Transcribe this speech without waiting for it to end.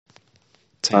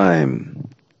Time.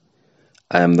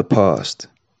 I am the past,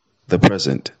 the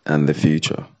present, and the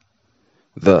future.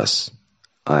 Thus,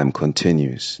 I am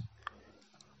continuous,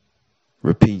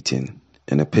 repeating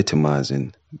and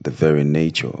epitomizing the very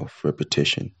nature of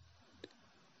repetition.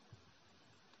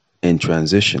 In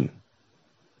transition,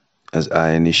 as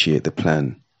I initiate the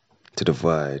plan to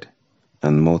divide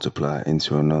and multiply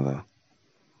into another,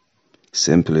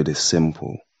 simply the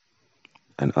simple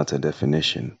and utter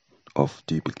definition of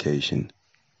duplication,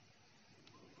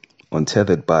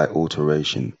 untethered by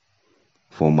alteration,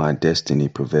 for my destiny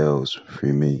prevails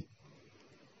through me,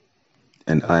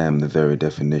 and I am the very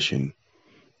definition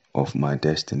of my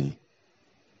destiny.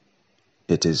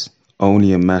 It is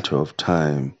only a matter of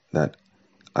time that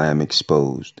I am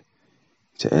exposed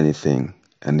to anything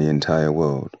and the entire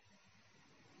world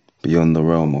beyond the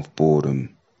realm of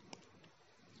boredom,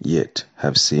 yet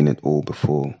have seen it all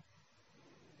before.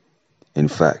 In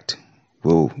fact,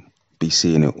 will be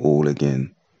seeing it all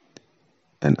again,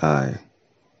 and I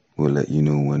will let you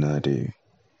know when I do.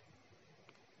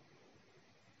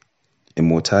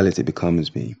 Immortality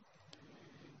becomes me.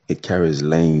 It carries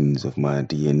lanes of my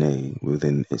DNA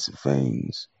within its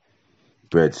veins.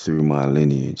 Bred through my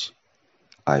lineage,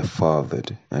 I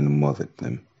fathered and mothered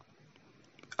them.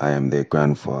 I am their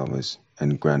grandfathers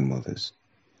and grandmothers.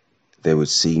 They would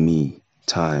see me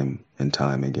time and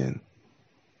time again,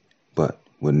 but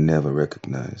would never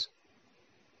recognize.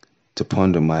 To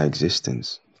ponder my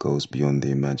existence goes beyond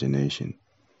the imagination.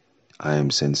 I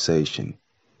am sensation.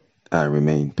 I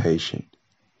remain patient.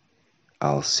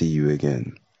 I'll see you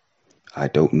again. I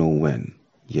don't know when,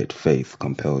 yet faith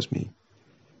compels me.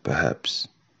 Perhaps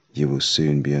you will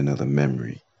soon be another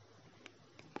memory.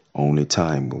 Only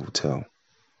time will tell.